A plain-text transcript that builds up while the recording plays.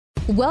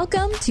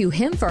Welcome to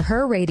Him for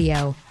Her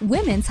Radio,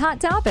 Women's Hot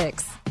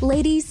Topics.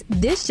 Ladies,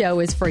 this show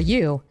is for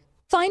you.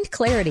 Find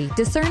clarity,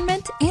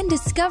 discernment, and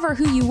discover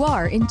who you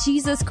are in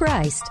Jesus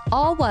Christ,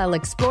 all while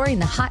exploring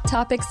the hot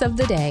topics of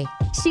the day.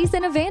 She's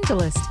an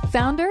evangelist,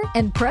 founder,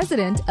 and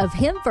president of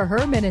Him for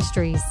Her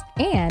Ministries,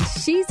 and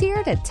she's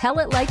here to tell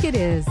it like it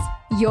is.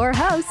 Your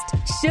host,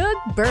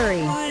 Shug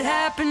Burry. What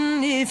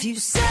happened if you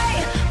say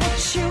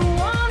what you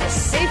want to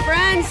say? Hey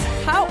friends,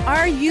 how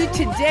are you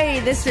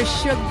today? This is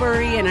Shug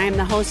Burry, and I'm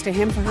the host of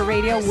Him for Her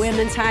Radio,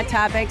 Women's Hot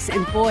Topics,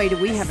 and boy, do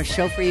we have a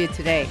show for you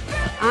today.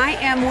 I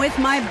am with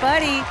my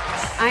buddy.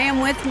 I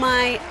am with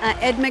my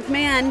Ed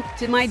McMahon,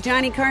 to my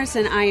Johnny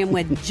Carson. I am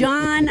with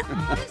John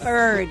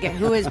Berg,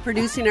 who is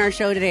producing our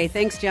show today.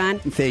 Thanks, John.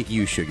 Thank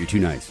you, Shug. You're too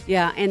nice.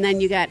 Yeah, and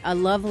then you got a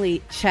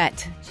lovely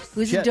Chet,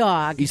 who's a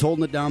dog. He's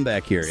holding it down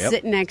back here. Yep.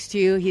 Sitting next to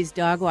you. He's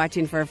dog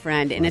watching for a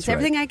friend. And That's it's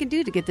everything I can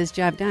do to get this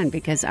job done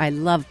because I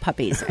love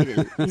puppies.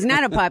 He's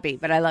not a puppy,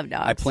 but I love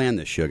dogs. I planned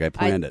this, Shug. I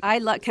planned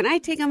it. Can I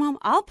take him home?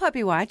 I'll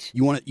puppy watch.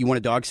 You want a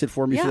dog sit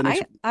for me for the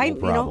next? No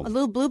problem. a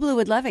little Blue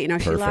would love it. She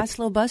Perfect. lost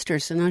little Buster,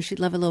 so now she'd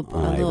love a little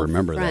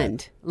remember friend.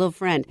 that. A little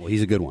friend. Well,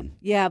 he's a good one.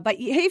 Yeah, but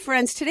hey,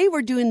 friends, today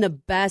we're doing the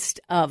best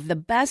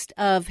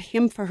of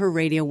Him for Her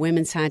Radio,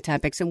 Women's Hot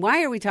Topics. And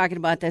why are we talking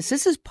about this?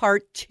 This is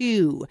part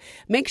 2.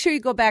 Make sure you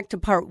go back to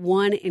part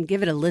 1 and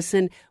give it a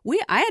listen.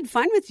 I had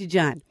fun with you,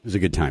 John. It was a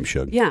good time,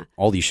 Shug. Yeah.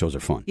 All these shows are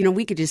fun.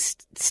 We could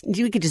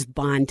just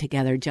bond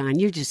together, John.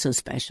 You're just so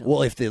special.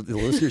 Well, if the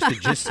listeners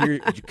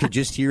could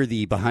just hear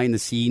the behind the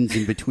scenes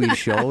in between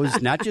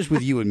shows, not just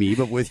with you and me,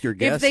 but with your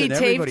guests if they and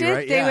taped everybody, it,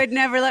 right? they would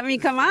never let me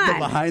come on. The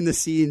behind the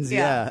scenes,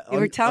 yeah.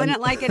 We're telling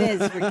it like it is.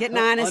 We're getting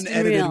honest and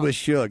unedited real. with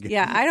Shug.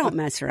 Yeah, I don't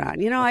mess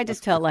around. I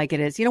just tell it like it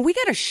is. We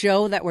got a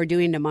show that we're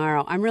doing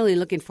tomorrow. I'm really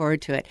looking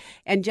forward to it.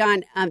 And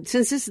John,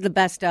 since this is the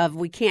best of,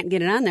 we can't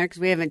get it on there because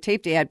we haven't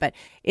taped it yet, but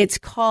it's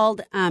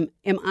called Am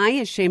I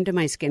Ashamed of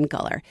My Skin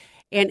Color?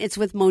 And it's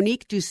with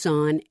Monique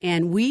Duson,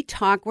 and we're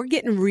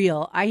getting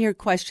real. I hear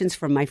questions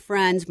from my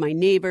friends, my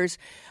neighbors.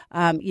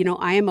 I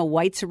am a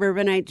white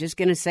suburbanite, just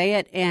going to say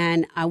it.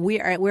 And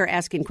we're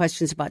asking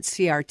questions about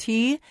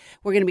CRT.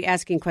 We're going to be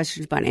asking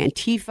questions about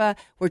Antifa.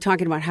 We're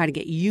talking about how to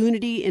get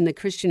unity in the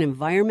Christian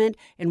environment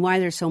and why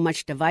there's so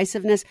much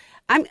divisiveness.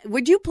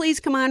 Would you please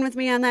come on with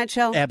me on that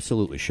show?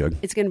 Absolutely, Shug.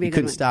 It's going to be a You good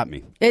couldn't one. stop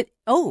me.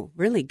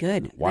 Really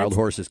good. Wild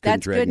horses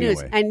couldn't drag me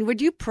away. And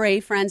would you pray,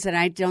 friends, that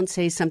I don't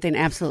say something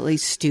absolutely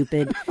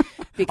stupid?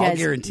 Because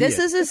this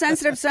is a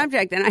sensitive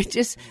subject, and I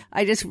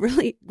just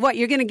really, what,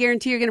 you're going to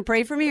guarantee you're going to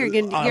pray for me, or you're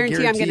going to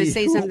guarantee I'm going to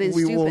say something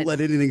we stupid? We won't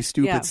let anything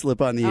stupid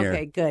slip on the air.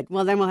 Okay, good.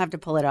 Well, then we'll have to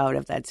pull it out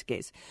if that's the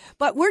case.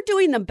 But we're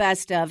doing the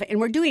best of, and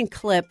we're doing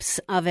clips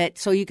of it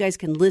so you guys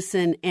can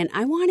listen. And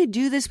I want to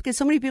do this because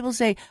so many people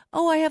say,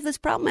 oh, I have this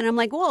problem. And I'm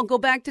like, well, go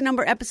back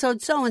to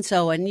episode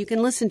so-and-so, and you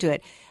can listen to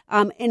it.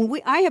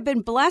 I have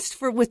been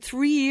blessed with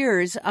 3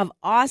 years of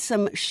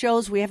awesome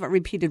shows. We haven't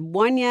repeated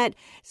one yet.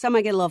 Some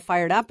I get a little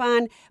fired up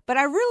on. But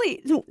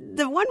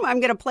the one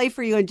I'm going to play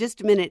for you in just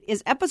a minute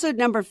is episode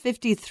number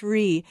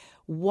 53.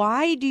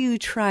 Why do you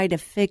try to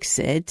fix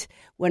it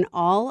when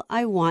all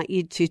I want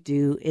you to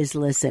do is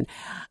listen?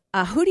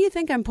 Who do you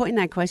think I'm pointing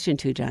that question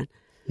to, John?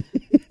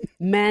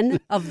 Men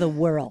of the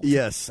world.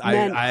 Yes,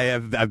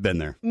 I've been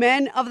there.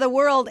 Men of the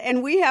world.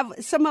 And we have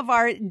some of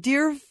our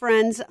dear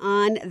friends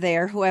on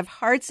there who have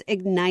Hearts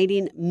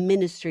Igniting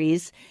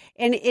Ministries.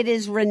 And it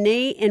is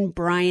Renee and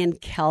Brian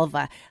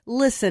Kelva.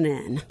 Listen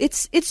in.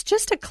 It's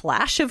just a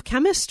clash of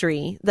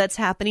chemistry that's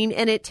happening.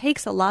 And it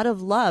takes a lot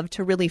of love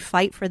to really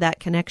fight for that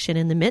connection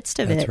in the midst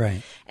of it. That's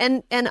right.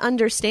 And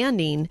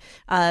understanding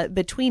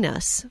between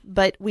us.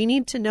 But we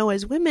need to know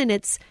as women,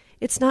 it's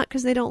not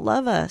because they don't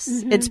love us.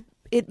 Mm-hmm.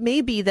 It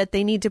may be that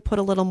they need to put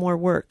a little more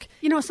work.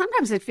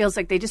 Sometimes it feels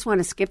like they just want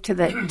to skip to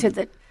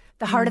the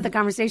heart of the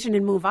conversation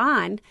and move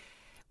on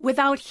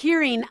without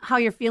hearing how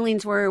your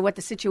feelings were, what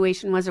the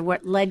situation was, or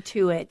what led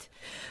to it.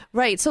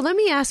 Right. So let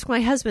me ask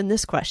my husband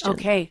this question.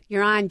 Okay.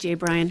 You're on, Jay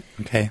Brian.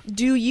 Okay.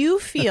 Do you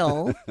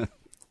feel,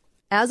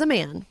 as a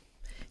man,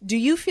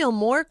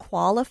 more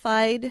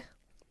qualified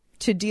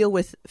to deal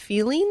with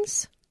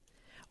feelings?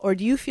 Or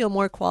do you feel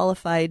more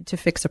qualified to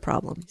fix a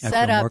problem? I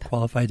feel more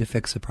qualified to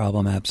fix a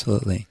problem,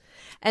 absolutely.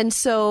 And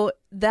so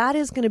that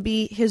is going to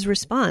be his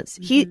response.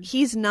 Mm-hmm.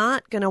 He's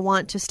not going to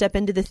want to step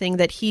into the thing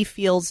that he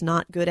feels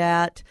not good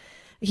at.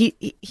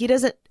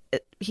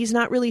 He's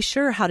not really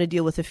sure how to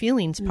deal with the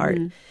feelings part,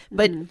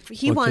 but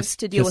he wants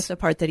to deal with the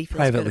part that he feels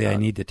privately, good about. I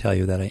need to tell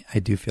you that I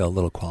do feel a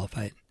little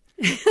qualified.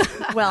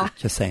 Well,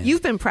 just saying.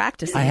 You've been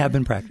practicing. I have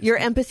been practicing. Your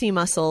empathy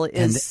muscle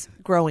is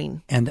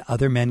growing. And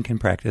other men can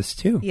practice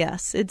too.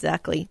 Yes,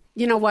 exactly.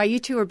 While you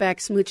two are back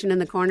smooching in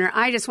the corner,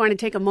 I just want to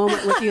take a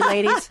moment with you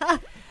ladies.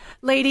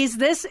 Ladies,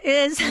 this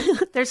is,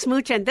 they're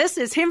smooching. This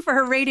is Him for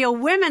Her Radio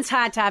Women's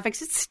Hot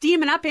Topics. It's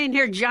steaming up in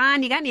here.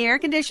 John, you got any air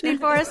conditioning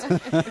for us?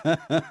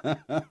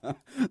 That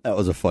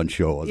was a fun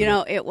show, wasn't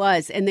it? It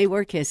was. And they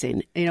were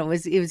kissing. It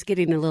was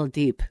getting a little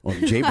deep. Well,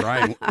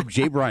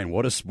 Jay Bryan,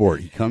 what a sport.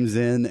 He comes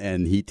in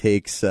and he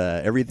takes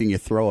everything you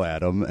throw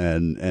at him,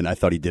 and I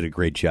thought he did a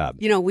great job.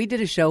 We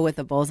did a show with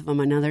the both of them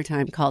another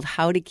time called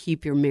How to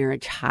Keep Your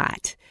Marriage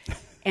Hot.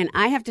 And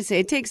I have to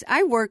say,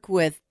 I work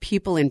with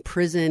people in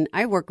prison.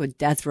 I work with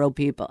death row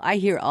people. I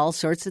hear all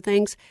sorts of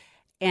things.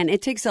 And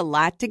it takes a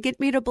lot to get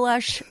me to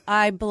blush.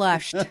 I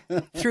blushed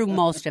through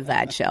most of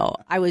that show.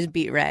 I was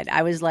beet red.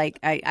 I was like,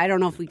 I don't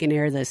know if we can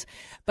air this.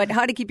 But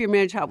How to Keep Your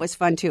Marriage Hot was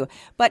fun, too.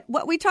 But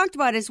what we talked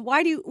about is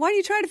why do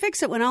you try to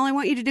fix it when all I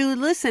want you to do is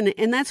listen?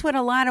 And that's what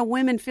a lot of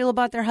women feel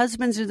about their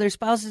husbands or their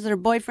spouses or their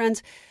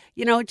boyfriends.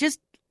 Just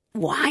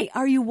why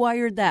are you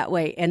wired that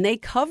way? And they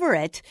cover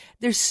it.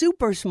 They're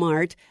super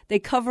smart. They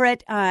cover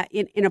it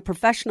in a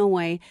professional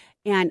way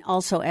and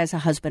also as a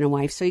husband and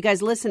wife. So you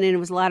guys listen in. It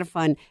was a lot of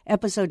fun.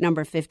 Episode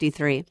number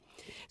 53.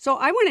 So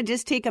I want to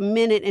just take a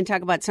minute and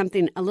talk about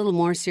something a little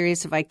more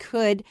serious if I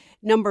could.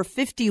 Number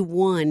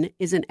 51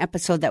 is an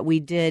episode that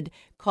we did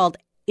called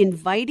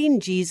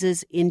Inviting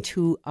Jesus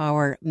into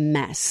Our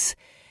Mess.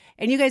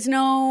 And you guys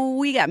know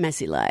we got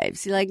messy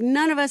lives. Like,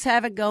 none of us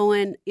have it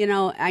going.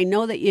 I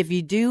know that if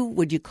you do,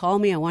 would you call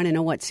me? I want to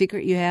know what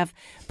secret you have.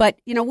 But,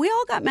 we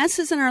all got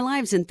messes in our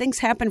lives and things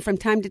happen from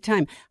time to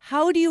time.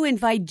 How do you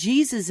invite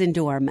Jesus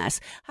into our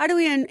mess? How do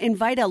we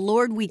invite a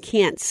Lord we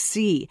can't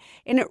see?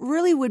 And it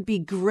really would be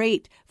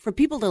great for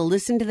people to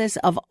listen to this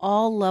of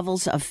all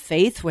levels of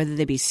faith, whether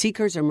they be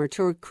seekers or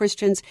mature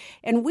Christians.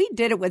 And we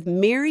did it with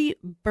Mary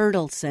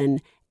Bertelsen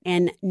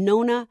and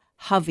Nona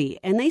Hovey,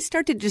 and they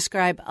start to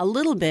describe a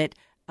little bit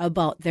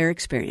about their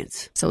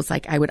experience. So it's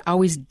like I would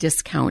always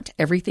discount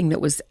everything that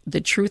was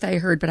the truth I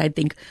heard, but I'd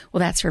think, well,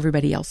 that's for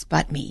everybody else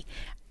but me.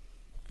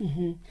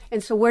 Mm-hmm.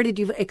 And so where did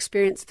you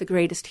experience the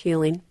greatest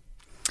healing?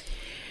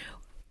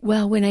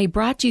 Well, when I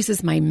brought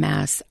Jesus my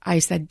mess, I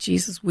said,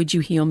 Jesus, would you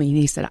heal me? And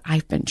he said,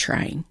 I've been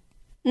trying.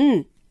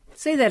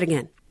 Say that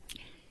again.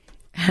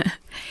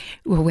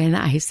 Well, when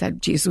I said,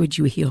 Jesus, would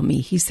you heal me?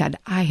 He said,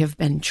 I have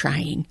been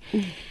trying.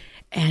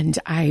 And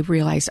I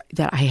realized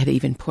that I had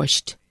even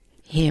pushed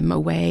him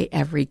away,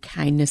 every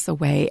kindness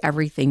away,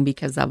 everything,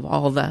 because of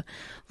all the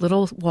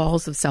little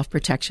walls of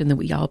self-protection that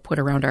we all put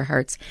around our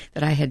hearts,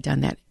 that I had done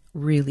that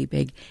really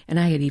big. And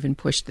I had even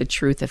pushed the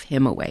truth of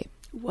him away.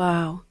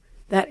 Wow.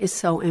 That is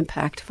so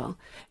impactful.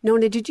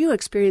 Nona, did you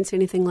experience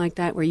anything like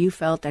that where you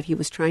felt that he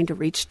was trying to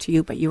reach to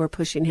you, but you were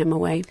pushing him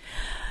away?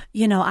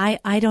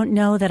 I don't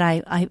know that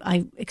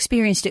I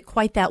experienced it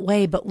quite that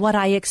way, but what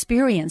I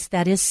experienced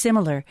that is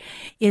similar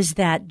is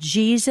that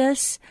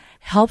Jesus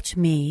helped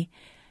me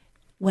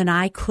when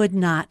I could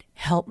not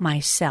help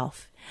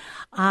myself.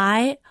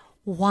 I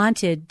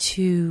wanted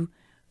to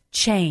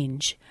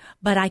change,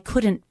 but I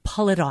couldn't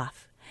pull it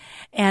off.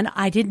 And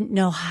I didn't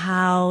know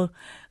how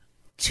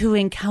to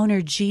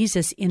encounter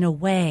Jesus in a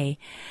way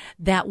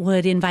that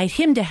would invite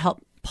him to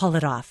help pull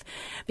it off,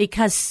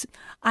 because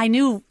I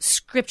knew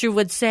Scripture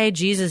would say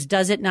Jesus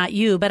does it, not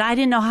you, but I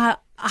didn't know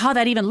how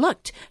that even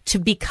looked to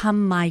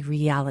become my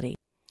reality.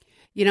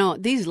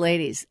 These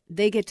ladies,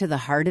 they get to the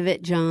heart of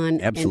it, John.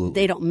 Absolutely. And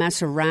they don't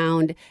mess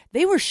around.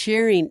 They were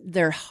sharing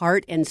their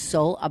heart and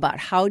soul about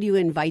how do you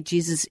invite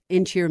Jesus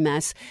into your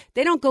mess.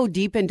 They don't go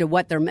deep into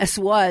what their mess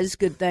was,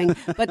 good thing,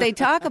 but they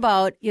talk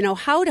about,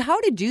 how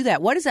to do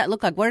that. What does that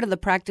look like? What are the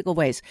practical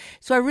ways?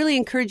 So I really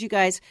encourage you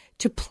guys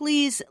to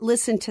please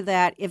listen to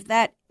that. If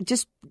that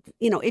just,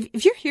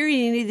 if you're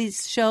hearing any of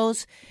these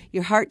shows,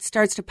 your heart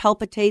starts to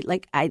palpitate,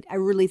 like I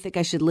really think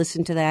I should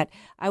listen to that.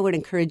 I would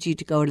encourage you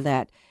to go to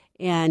that.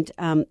 And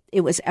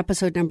it was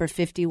episode number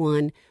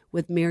 51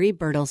 with Mary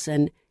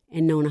Bertelsen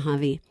and Nona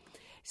Hovey.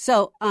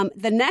 So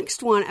the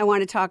next one I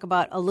want to talk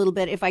about a little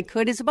bit, if I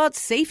could, is about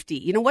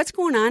safety. What's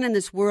going on in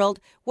this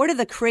world? What are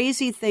the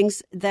crazy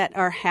things that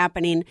are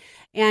happening?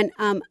 And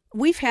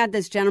we've had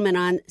this gentleman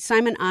on,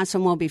 Simon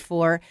Asamoah,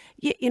 before.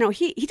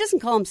 He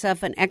doesn't call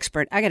himself an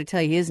expert. I got to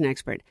tell you, he is an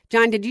expert.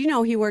 John, did you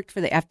know he worked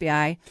for the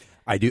FBI?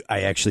 I do.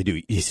 I actually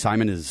do.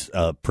 Simon is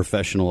a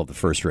professional of the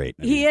first rate.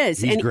 He is.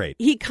 He's and great.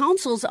 He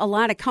counsels a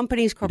lot of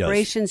companies,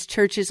 corporations,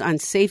 churches on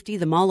safety,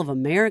 the Mall of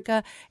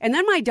America. And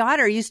then my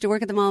daughter used to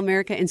work at the Mall of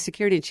America in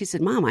security, and she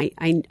said, Mom,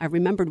 I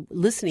remembered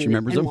listening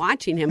and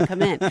watching him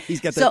come in.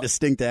 He's got that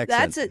distinct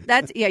accent.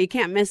 That's you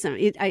can't miss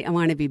him. I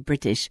want to be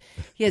British.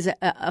 He has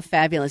a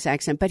fabulous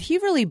accent, but he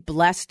really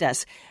blessed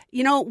us.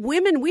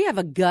 Women, we have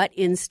a gut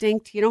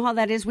instinct. You know how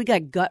that is? We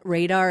got gut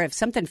radar. If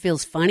something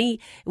feels funny,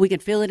 we can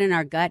feel it in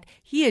our gut.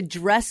 He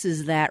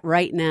addresses that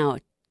right now.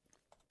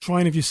 Try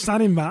and if you're sat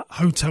in that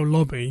hotel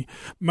lobby,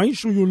 make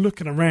sure you're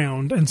looking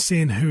around and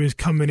seeing who is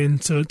coming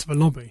into the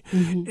lobby.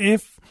 Mm-hmm.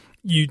 If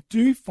you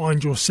do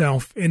find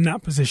yourself in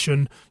that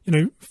position,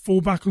 fall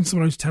back on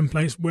some of those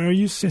templates. Where are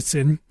you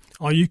sitting?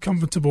 Are you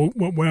comfortable?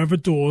 Where are the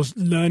doors?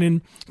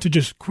 Learning to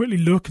just quickly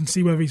look and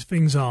see where these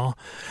things are.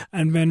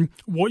 And then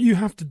what you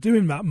have to do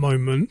in that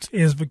moment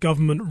is the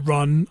government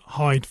run,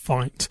 hide,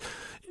 fight.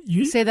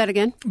 Say that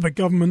again. The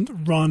government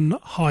run,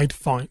 hide,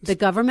 fight. The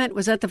government,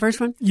 was that the first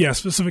one?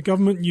 Yes, so the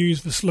government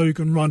used the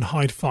slogan run,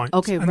 hide, fight.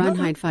 Okay,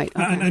 hide, fight.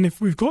 Okay. And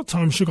if we've got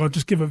time, Sugar, I'll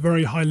just give a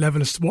very high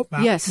level as to what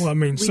that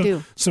means. We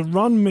do. So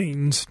run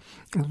means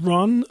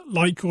run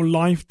like your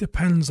life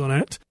depends on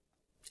it.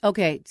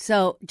 Okay,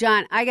 so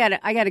John, I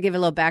gotta give a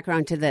little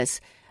background to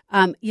this.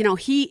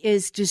 He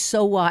is just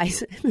so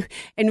wise.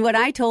 And what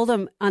I told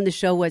him on the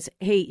show was,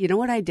 hey, you know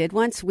what I did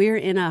once? We were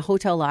in a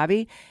hotel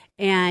lobby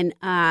and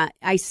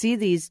I see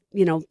these,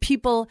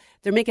 people,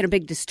 they're making a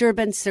big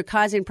disturbance. They're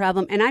causing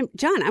problem. And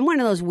I'm one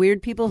of those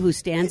weird people who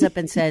stands up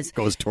and says,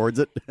 goes towards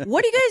it.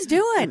 What are you guys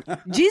doing?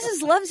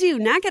 Jesus loves you.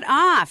 Knock it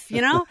off,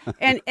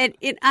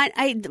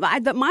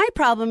 But my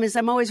problem is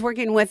I'm always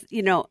working with,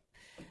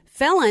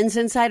 felons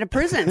inside a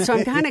prison. So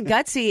I'm kind of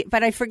gutsy,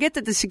 but I forget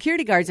that the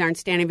security guards aren't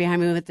standing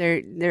behind me with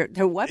their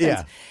weapons.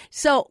 Yeah.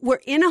 So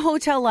we're in a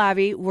hotel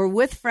lobby. We're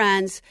with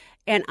friends.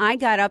 And I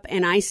got up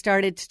and I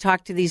started to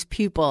talk to these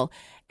people.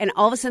 And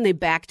all of a sudden they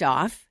backed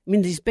off. I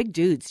mean, these big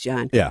dudes,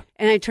 John. Yeah.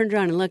 And I turned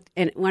around and looked,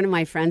 and one of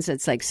my friends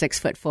that's like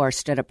 6'4"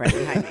 stood up right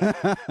behind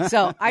me.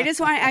 So I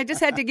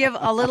just had to give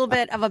a little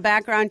bit of a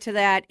background to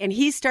that. And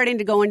he's starting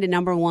to go into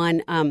number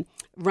one,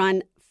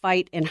 run,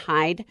 fight, and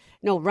hide.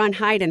 No, run,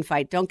 hide, and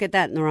fight. Don't get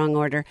that in the wrong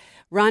order.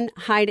 Run,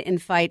 hide,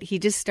 and fight. He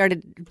just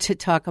started to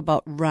talk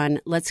about run.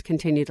 Let's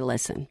continue to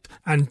listen.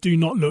 And do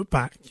not look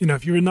back.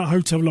 If you're in that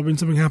hotel lobby and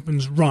something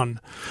happens, run.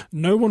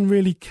 No one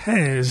really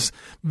cares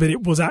that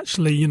it was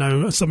actually,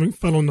 something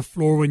fell on the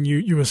floor when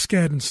you were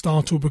scared and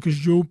startled,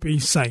 because you'll be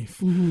safe.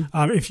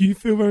 Mm-hmm. If you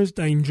feel there is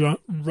danger,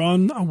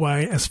 run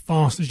away as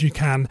fast as you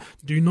can.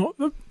 Do not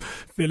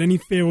feel any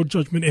fear or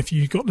judgment if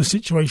you got the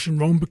situation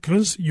wrong,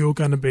 because you're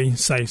going to be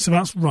safe. So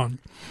that's run.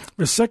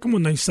 The second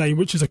one they say,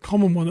 which is a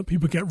common one that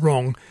people get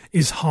wrong,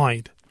 is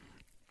hide.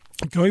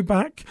 Go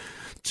back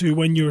to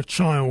when you're a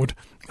child.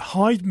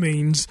 Hide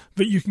means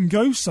that you can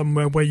go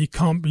somewhere where you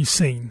can't be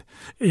seen.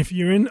 If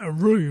you're in a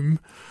room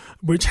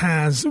which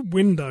has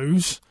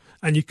windows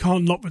and you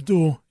can't lock the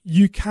door,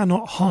 you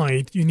cannot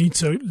hide. You need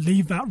to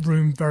leave that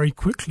room very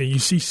quickly. You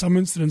see some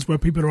incidents where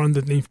people are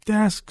underneath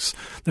desks,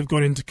 they've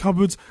gone into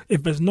cupboards.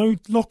 If there's no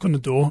lock on the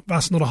door,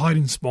 that's not a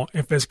hiding spot.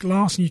 If there's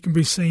glass and you can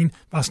be seen,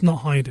 that's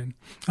not hiding.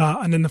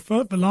 And then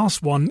the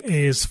last one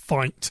is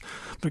fight.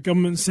 The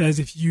government says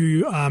if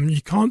you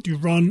can't do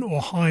run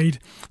or hide,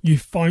 you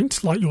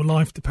fight like your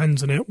life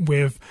depends on it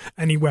with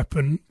any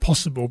weapon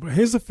possible. But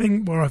here's the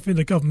thing where I think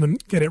the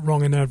government get it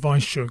wrong in their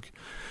advice, Shug,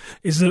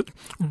 is that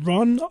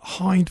run,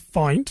 hide,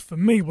 fight, for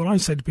me, what I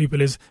say to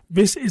people is,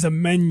 this is a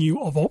menu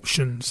of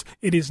options.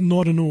 It is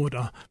not an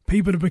order.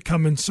 People are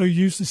becoming so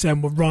used to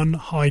saying, well, run,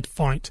 hide,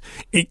 fight.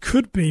 It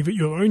could be that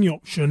your only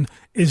option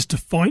is to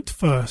fight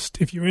first.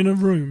 If you're in a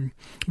room,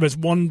 there's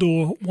one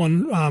door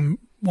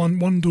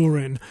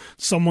in,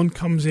 someone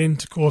comes in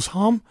to cause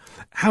harm.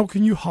 How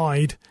can you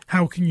hide?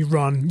 How can you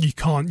run? You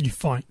can't. You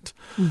fight.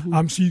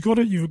 Mm-hmm. So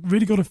you've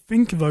really got to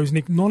think of those and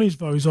acknowledge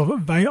those.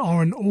 They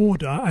are an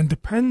order, and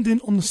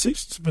depending on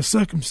the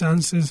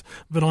circumstances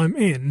that I'm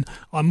in,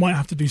 I might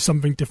have to do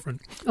something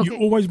different. Okay. You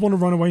always want to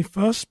run away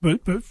first, but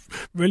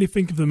really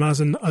think of them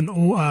as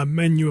a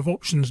menu of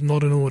options,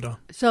 not an order.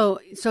 So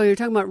you're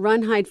talking about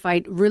run, hide,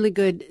 fight. Really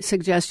good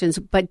suggestions.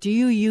 But do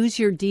you use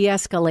your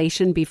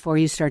de-escalation before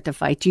you start to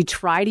fight? Do you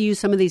try to use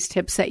some of these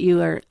tips that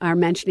you are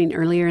mentioning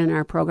earlier in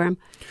our program?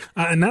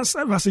 And that's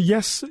a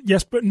yes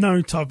but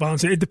no type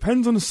answer. It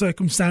depends on the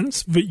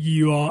circumstance that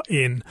you are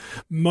in.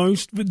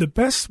 The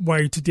best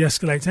way to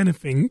de-escalate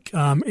anything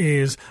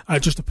is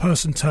just a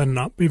person turning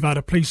up, be that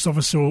a police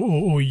officer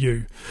or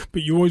you.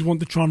 But you always want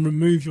to try and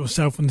remove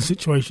yourself from the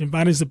situation.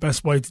 That is the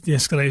best way to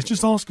de-escalate.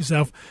 Just ask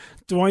yourself,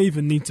 do I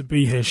even need to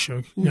be here,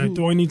 Shug? Mm-hmm.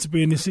 Do I need to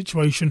be in this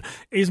situation?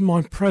 Is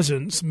my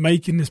presence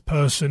making this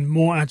person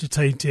more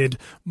agitated,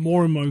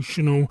 more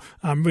emotional,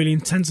 really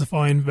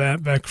intensifying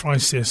their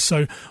crisis?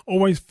 So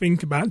always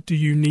think about, do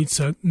you need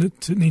to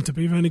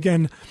be there? And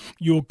again,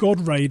 your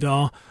God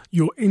radar,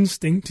 your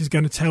instinct is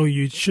going to tell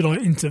you, should I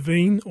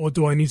intervene or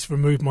do I need to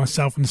remove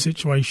myself from the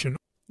situation?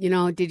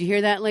 Did you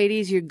hear that,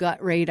 ladies? Your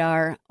gut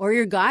radar or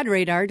your God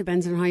radar,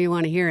 depends on how you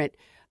want to hear it.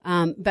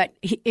 But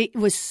it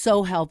was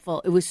so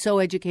helpful. It was so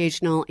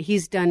educational.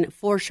 He's done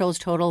 4 shows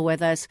total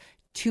with us,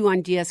 2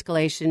 on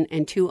de-escalation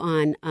and 2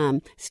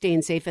 on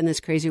staying safe in this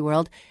crazy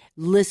world.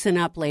 Listen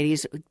up,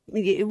 ladies.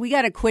 We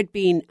got to quit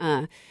being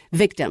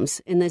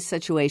victims in this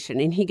situation.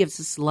 And he gives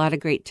us a lot of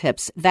great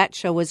tips. That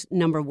show was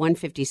number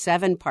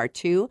 157, part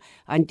 2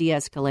 on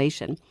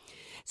de-escalation.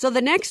 So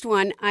the next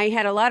one I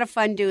had a lot of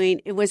fun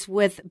doing. It was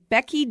with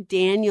Becky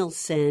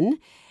Danielson.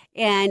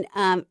 And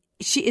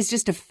she is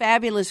just a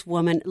fabulous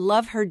woman.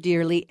 Love her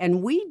dearly.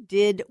 And we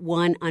did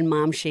one on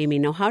mom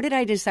shaming. Now, how did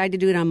I decide to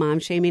do it on mom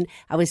shaming?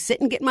 I was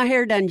sitting getting my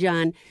hair done,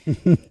 John.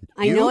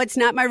 I know it's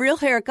not my real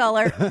hair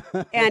color.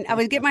 And I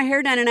was getting my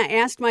hair done, and I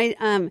asked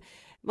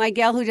my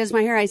gal who does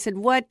my hair, I said,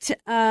 what's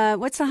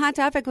the hot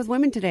topic with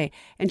women today?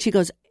 And she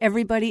goes,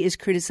 everybody is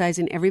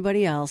criticizing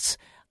everybody else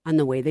on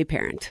the way they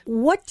parent.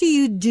 What do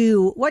you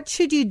do? What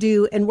should you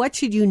do? And what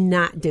should you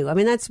not do? I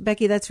mean,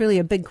 Becky, that's really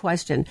a big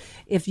question.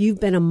 If you've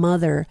been a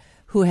mother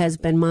who has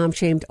been mom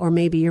shamed, or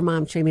maybe your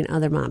mom shaming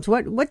other moms?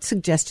 What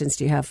suggestions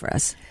do you have for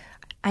us?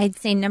 I'd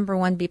say number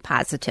one, be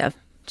positive.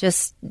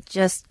 Just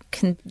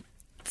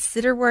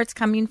consider where it's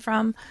coming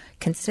from.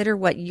 Consider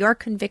what your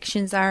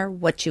convictions are,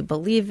 what you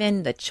believe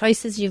in, the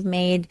choices you've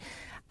made.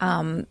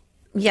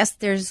 Yes,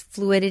 there's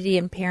fluidity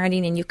in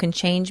parenting and you can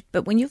change,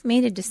 but when you've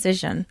made a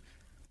decision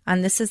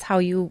on this is how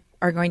you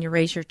are going to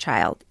raise your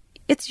child,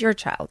 it's your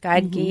child.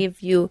 God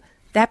gave you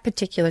that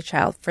particular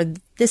child for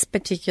this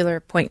particular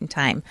point in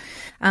time.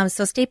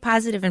 So stay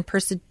positive and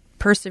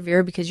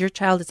persevere, because your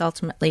child is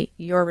ultimately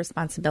your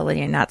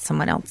responsibility and not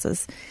someone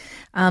else's.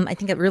 I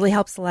think it really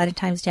helps a lot of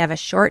times to have a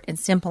short and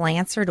simple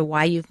answer to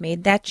why you've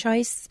made that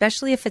choice,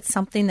 especially if it's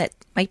something that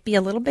might be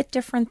a little bit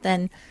different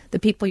than the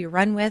people you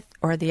run with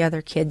or the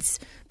other kids'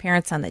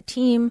 parents on the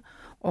team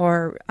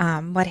or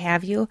what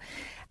have you.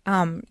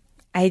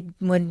 I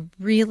would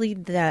really,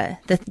 the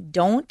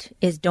don't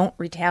is don't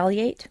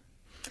retaliate,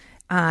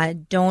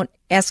 don't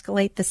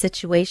escalate the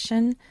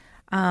situation,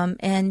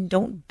 and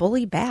don't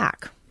bully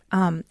back.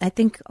 I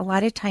think a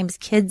lot of times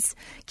kids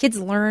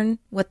learn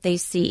what they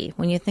see.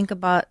 When you think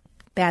about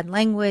bad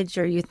language,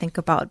 or you think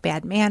about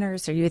bad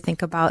manners, or you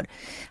think about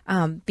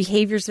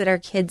behaviors that our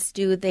kids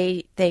do,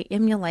 they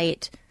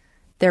emulate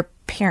their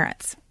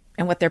parents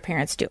and what their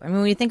parents do. I mean,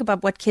 when you think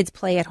about what kids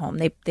play at home,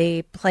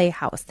 they play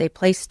house, they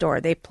play store,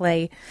 they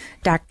play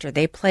doctor,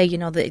 they play,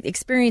 the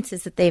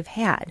experiences that they've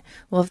had.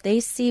 Well, if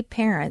they see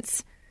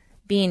parents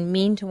being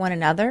mean to one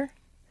another,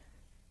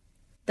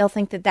 they'll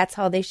think that that's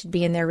how they should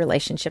be in their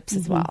relationships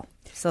as well.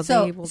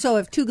 So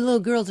if two little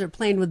girls are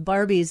playing with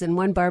Barbies and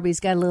one Barbie's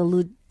got a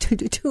little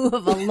too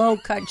of a low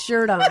cut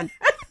shirt on,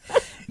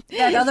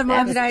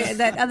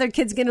 that other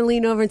kid's going to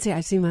lean over and say,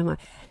 "I see my mom.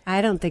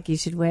 I don't think you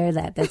should wear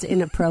that. That's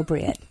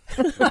inappropriate."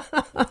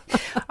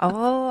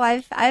 Oh,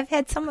 I've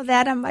had some of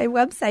that on my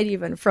website,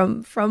 even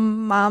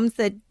from moms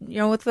that,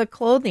 with the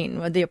clothing,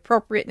 with the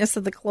appropriateness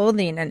of the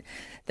clothing and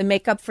the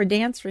makeup for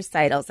dance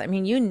recitals. I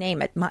mean, you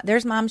name it.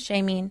 There's mom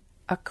shaming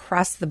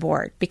across the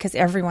board because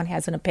everyone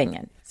has an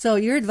opinion. So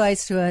your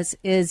advice to us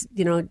is,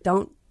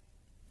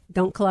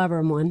 don't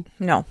clobber one.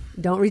 No.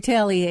 Don't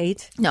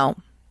retaliate. No.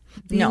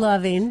 Be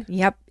loving.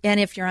 Yep. And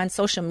if you're on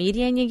social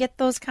media and you get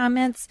those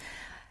comments,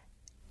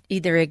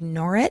 either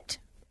ignore it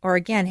or,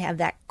 again, have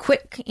that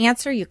quick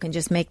answer. You can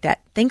just make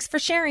that thanks for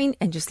sharing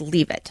and just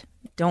leave it.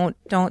 Don't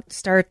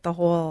start the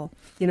whole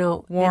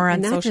war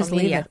on not social just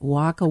media. Leave it.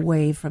 Walk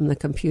away from the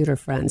computer,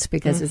 friends,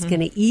 because it's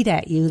going to eat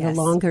at you the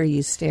longer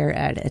you stare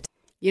at it.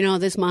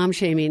 This mom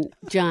shaming,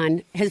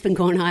 John, has been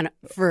going on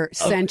for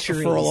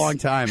centuries. For a long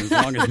time, as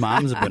long as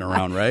moms have been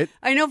around, right?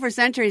 I know, for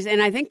centuries.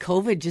 And I think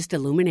COVID just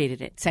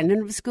illuminated it. Send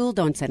them to school,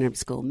 don't send them to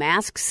school.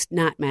 Masks,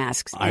 not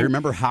masks. I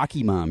remember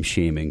hockey mom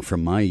shaming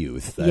from my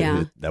youth.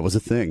 That was a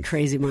thing.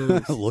 Crazy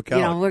moms. Look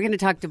out. We're going to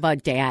talk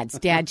about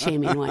dad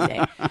shaming one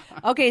day.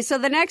 Okay, so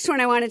the next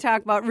one I want to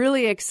talk about,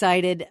 really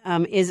excited,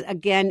 is,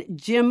 again,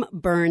 Jim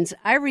Burns.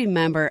 I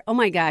remember, oh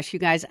my gosh, you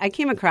guys, I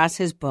came across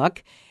his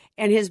book.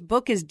 And his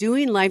book is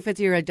Doing Life with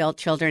Your Adult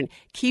Children,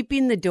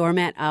 Keeping the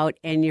Doormat Out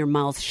and Your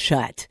Mouth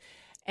Shut.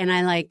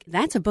 And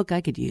that's a book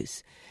I could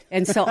use.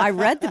 And so I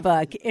read the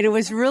book, and it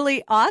was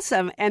really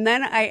awesome. And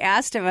then I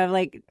asked him, I'm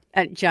like,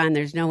 John,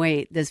 there's no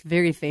way this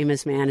very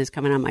famous man is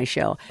coming on my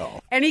show. Oh,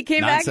 and he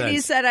came back and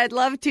he said, I'd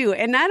love to.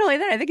 And not only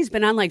that, I think he's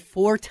been on like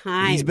 4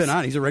 times. He's been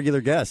on. He's a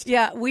regular guest.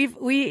 Yeah,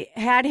 we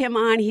had him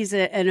on. He's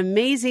an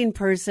amazing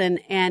person,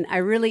 and I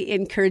really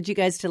encourage you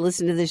guys to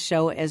listen to this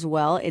show as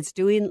well. It's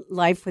Doing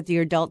Life with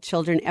Your Adult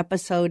Children,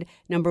 episode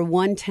number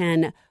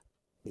 110,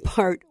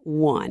 part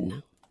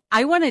 1.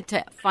 I wanted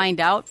to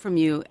find out from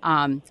you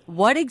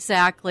what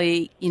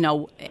exactly,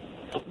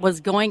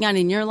 was going on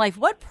in your life.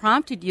 What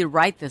prompted you to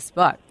write this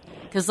book?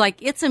 Because,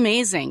 it's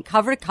amazing.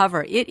 Cover to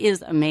cover, it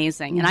is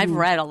amazing. And I've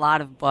read a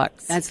lot of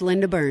books. That's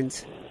Linda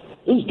Burns.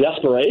 It was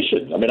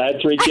desperation. I mean, I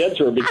had 3 kids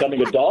who are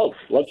becoming adults.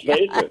 Let's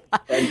face it.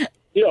 And,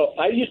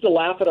 I used to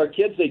laugh at our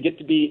kids. They get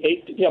to be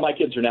 8. My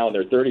kids are now in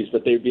their 30s,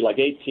 but they'd be like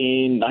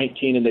 18,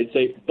 19, and they'd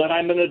say, "But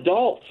I'm an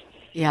adult."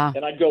 Yeah.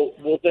 And I'd go,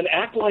 well, then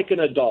act like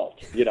an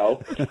adult,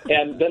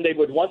 And then they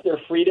would want their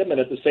freedom, and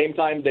at the same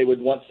time, they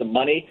would want some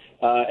money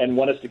and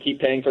want us to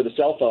keep paying for the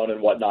cell phone and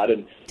whatnot.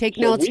 And Take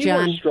notes,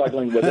 John. We were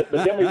struggling with it,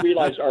 but then we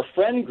realized our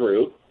friend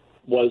group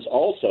was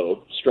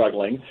also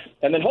struggling.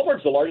 And then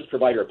Homework's the largest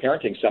provider of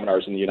parenting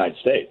seminars in the United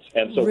States.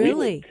 And so we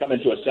would come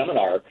into a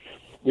seminar,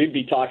 we'd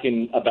be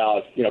talking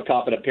about,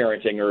 confident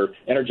parenting or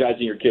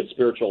energizing your kid's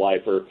spiritual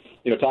life or,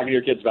 talking to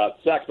your kids about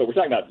sex, but we're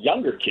talking about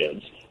younger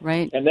kids.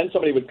 Right. And then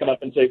somebody would come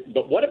up and say,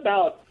 but what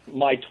about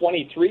my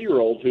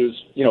 23-year-old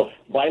who's,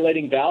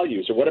 violating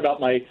values? Or what about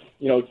my,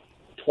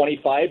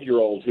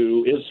 25-year-old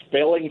who is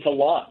failing to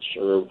launch?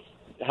 Or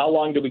how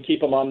long do we keep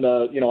them on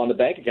the, on the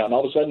bank account? And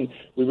all of a sudden,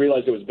 we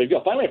realized it was a big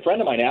deal. Finally, a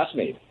friend of mine asked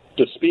me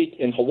to speak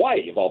in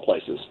Hawaii, of all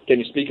places. Can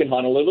you speak in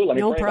Honolulu? Let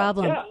me no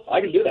problem. Yeah,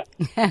 I can do that.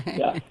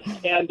 Yeah.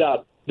 And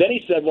then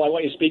he said, well, I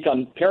want you to speak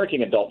on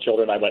parenting adult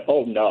children. I went,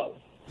 oh, no.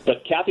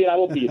 But Kathy and I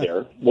will be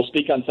there. We'll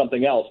speak on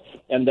something else,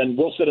 and then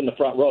we'll sit in the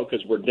front row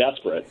because we're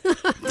desperate.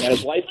 And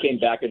his wife came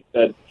back and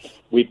said,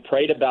 "We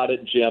prayed about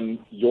it, Jim.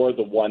 You're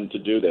the one to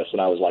do this." And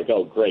I was like,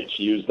 "Oh, great!"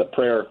 She used the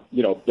prayer,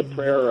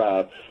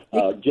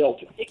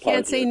 guilt. You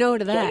can't say no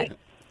to that. So,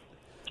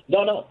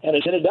 no. And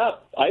it ended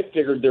up, I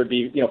figured there'd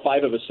be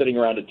 5 of us sitting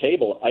around a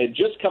table. I had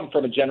just come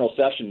from a general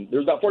session. There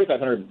was about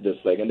 4,500 this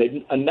thing, and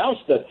they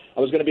announced that I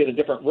was going to be in a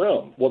different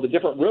room. Well, the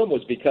different room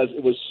was because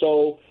it was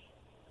so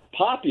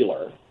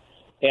popular.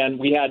 And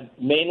we had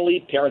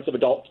mainly parents of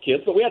adult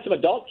kids, but we had some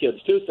adult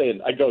kids, too,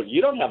 saying, I go,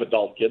 "You don't have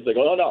adult kids." They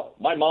go, "Oh, no,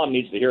 my mom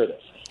needs to hear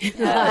this. She needs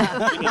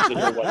to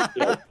hear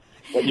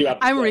what you have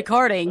to I'm say."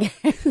 recording.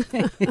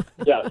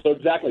 Yeah, so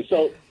exactly.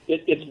 So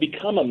it's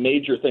become a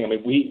major thing. I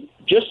mean, we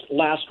just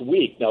last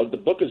week, now the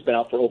book has been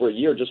out for over a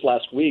year, just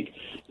last week,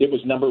 it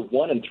was number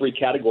 1 in 3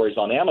 categories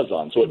on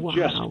Amazon. So it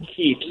just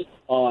keeps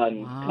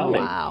on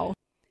coming. Wow.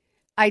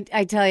 I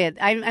tell you,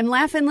 I'm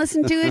laughing,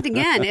 listen to it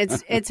again.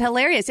 It's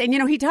hilarious. And,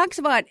 he talks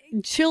about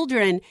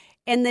children.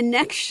 And the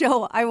next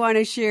show I want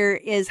to share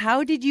is,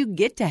 how did you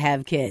get to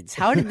have kids?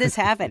 How did this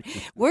happen?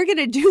 We're going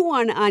to do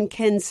one on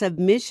Can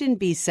Submission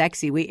Be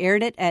Sexy? We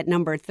aired it at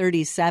number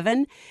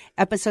 37,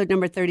 episode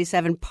number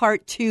 37,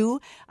 part 2.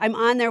 I'm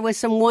on there with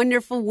some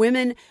wonderful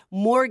women,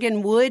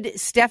 Morgan Wood,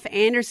 Steph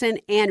Anderson,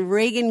 and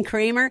Reagan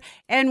Kramer.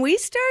 And we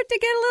start to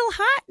get a little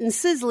hot and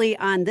sizzly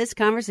on this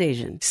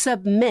conversation.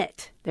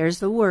 Submit. There's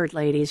the word,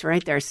 ladies,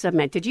 right there.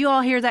 Submit. Did you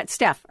all hear that,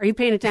 Steph? Are you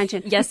paying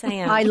attention? Yes, I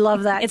am. I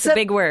love that. It's a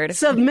big word.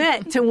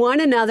 Submit to one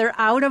another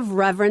out of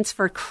reverence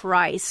for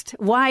Christ.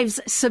 Wives,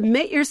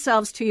 submit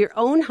yourselves to your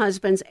own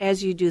husbands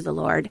as you do the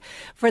Lord.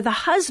 For the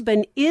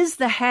husband is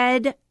the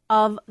head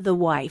of the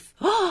wife.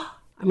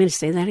 I'm going to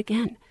say that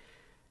again.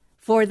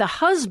 For the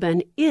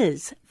husband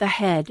is the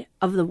head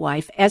of the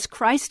wife, as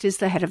Christ is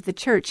the head of the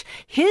church,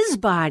 his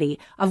body,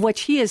 of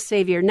which he is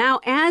Savior.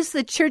 Now, as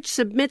the church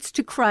submits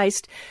to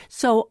Christ,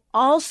 so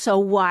also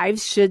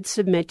wives should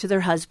submit to their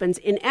husbands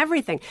in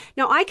everything.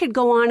 Now, I could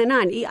go on and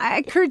on. I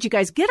encourage you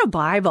guys, get a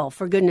Bible,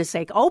 for goodness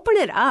sake. Open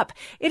it up.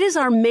 It is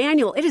our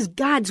manual. It is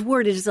God's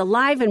word. It is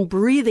alive and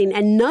breathing,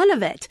 and none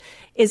of it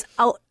is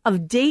out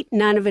of date.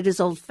 None of it is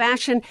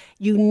old-fashioned.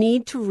 You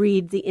need to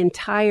read the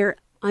entire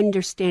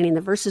understanding,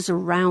 the verses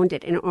around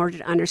it, in order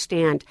to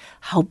understand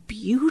how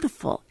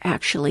beautiful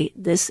actually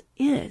this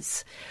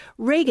is.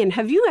 Reagan,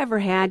 have you ever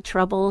had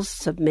trouble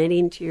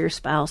submitting to your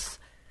spouse?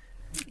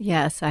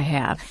 Yes, I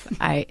have.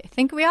 I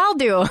think we all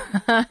do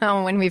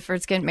when we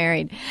first get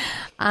married.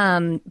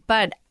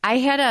 But I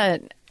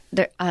had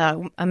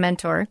a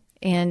mentor,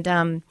 and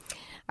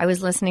I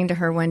was listening to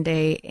her one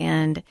day,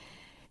 and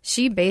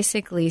she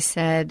basically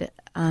said,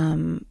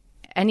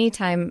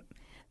 anytime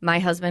my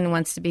husband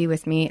wants to be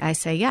with me, I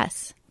say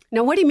yes.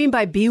 Now, what do you mean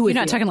by be with you?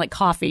 You're not talking like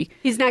coffee.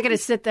 He's not going to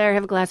sit there,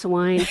 have a glass of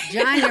wine.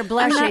 John, you're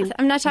blushing.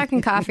 I'm not talking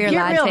coffee or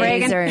Get real,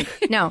 lattes Reagan.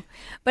 no.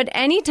 But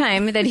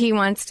anytime that he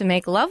wants to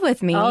make love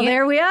with me. Oh,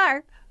 there we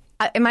are.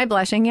 Am I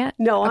blushing yet?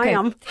 No, okay. I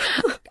am.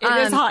 It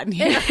is hot in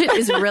here. It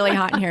is really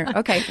hot in here.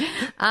 Okay.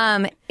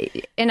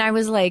 And I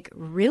was like,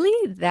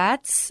 really?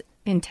 That's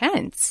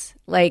intense.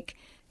 Like,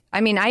 I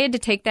mean, I had to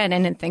take that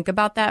in and think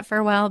about that for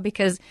a while,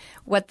 because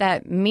what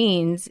that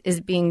means is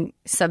being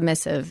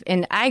submissive.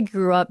 And I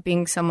grew up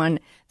being someone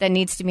that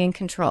needs to be in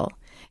control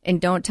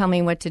and don't tell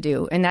me what to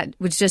do. And that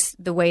was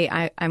just the way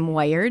I'm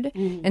wired.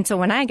 Mm-hmm. And so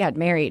when I got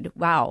married,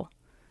 wow,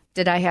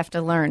 did I have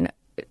to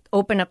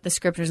open up the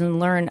scriptures and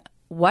learn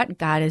what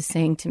God is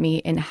saying to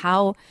me and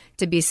how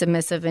to be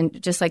submissive, and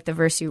just like the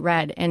verse you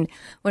read. And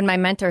when my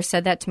mentor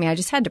said that to me, I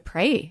just had to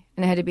pray,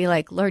 and I had to be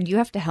like, Lord, you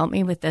have to help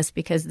me with this,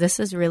 because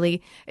this is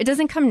really, it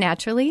doesn't come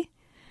naturally,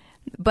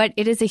 but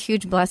it is a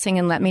huge blessing.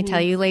 And let me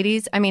tell you,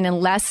 ladies, I mean,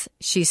 unless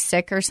she's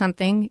sick or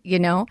something,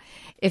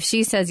 if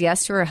she says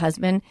yes to her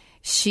husband,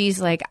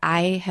 she's like,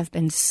 I have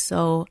been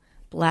so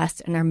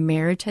blessed, and our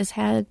marriage has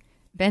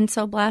been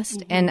so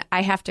blessed. Mm-hmm. And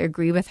I have to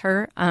agree with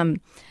her.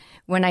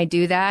 When I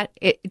do that,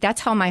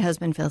 that's how my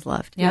husband feels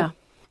loved. Yeah.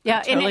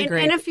 Yeah, totally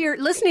and if you're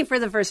listening for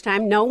the first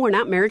time, no, we're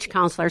not marriage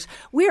counselors.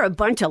 We're a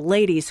bunch of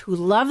ladies who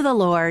love the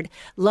Lord,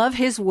 love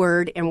His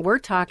Word, and we're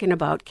talking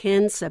about,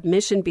 can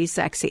submission be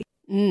sexy?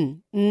 What?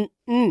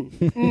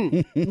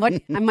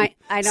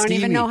 I don't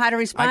even know how to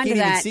respond to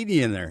that. I can't even see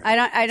you in there. I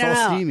don't it's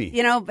all know. Steamy.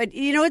 But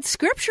it's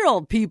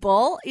scriptural,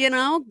 people.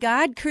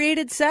 God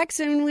created sex,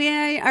 and we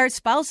are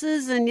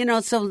spouses,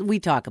 and so we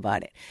talk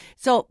about it.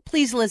 So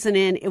please listen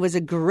in. It was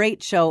a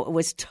great show. It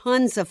was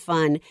tons of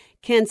fun.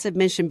 Can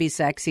Submission Be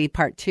Sexy?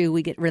 Part 2.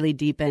 We get really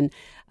deep in.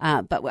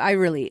 But I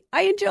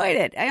enjoyed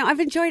it.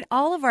 I've enjoyed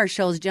all of our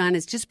shows, John.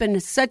 It's just been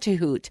such a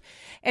hoot.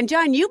 And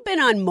John, you've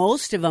been on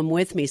most of them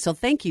with me, so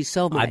thank you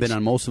so much. I've been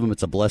on most of them.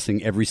 It's a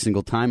blessing every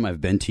single time.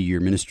 I've been to your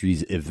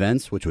ministry's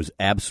events, which was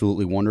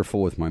absolutely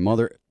wonderful with my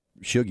mother.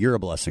 Shug, you're a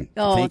blessing.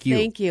 Oh, thank you.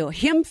 Thank you.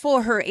 Him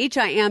for Her,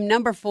 HIM,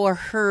 number 4,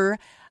 her.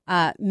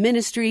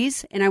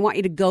 Ministries, and I want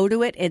you to go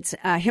to it. It's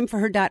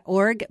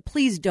himforher.org.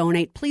 Please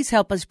donate. Please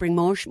help us bring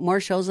more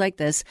shows like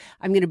this.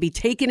 I'm going to be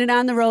taking it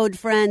on the road,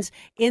 friends,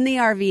 in the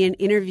RV, and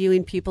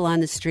interviewing people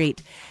on the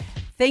street.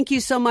 Thank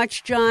you so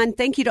much, John.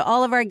 Thank you to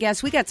all of our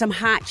guests. We got some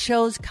hot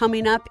shows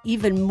coming up,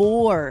 even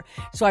more.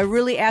 So I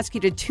really ask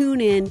you to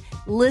tune in,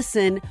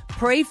 listen,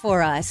 pray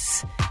for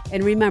us.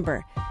 And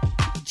remember,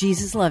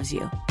 Jesus loves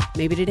you.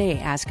 Maybe today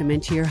ask him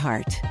into your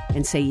heart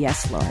and say,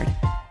 yes, Lord.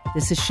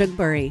 This is Shug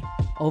Burry,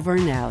 over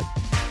and out.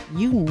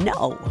 You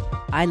know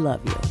I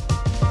love you.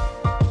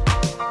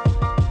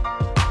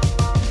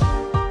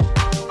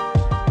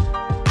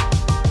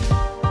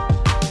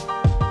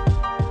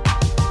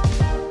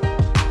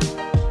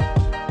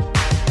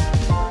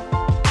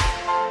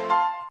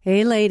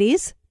 Hey,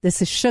 ladies.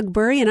 This is Shug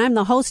Burry, and I'm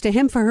the host of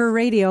Him for Her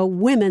Radio,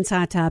 Women's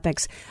Hot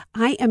Topics.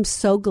 I am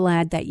so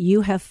glad that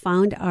you have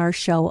found our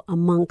show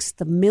amongst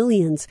the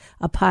millions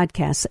of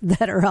podcasts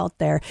that are out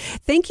there.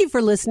 Thank you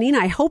for listening.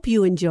 I hope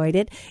you enjoyed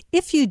it.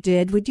 If you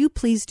did, would you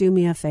please do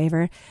me a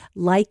favor?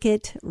 Like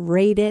it,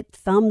 rate it,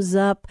 thumbs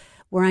up.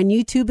 We're on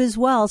YouTube as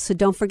well, so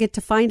don't forget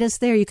to find us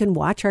there. You can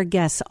watch our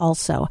guests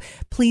also.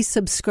 Please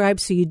subscribe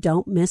so you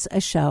don't miss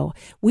a show.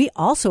 We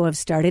also have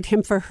started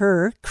Him for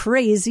Her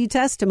Crazy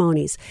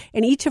Testimonies,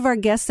 and each of our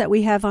guests that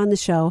we have on the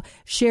show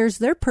shares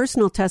their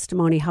personal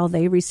testimony, how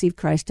they received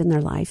Christ in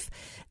their life.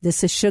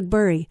 This is Shug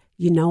Burry.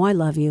 You know I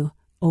love you.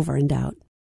 Over and out.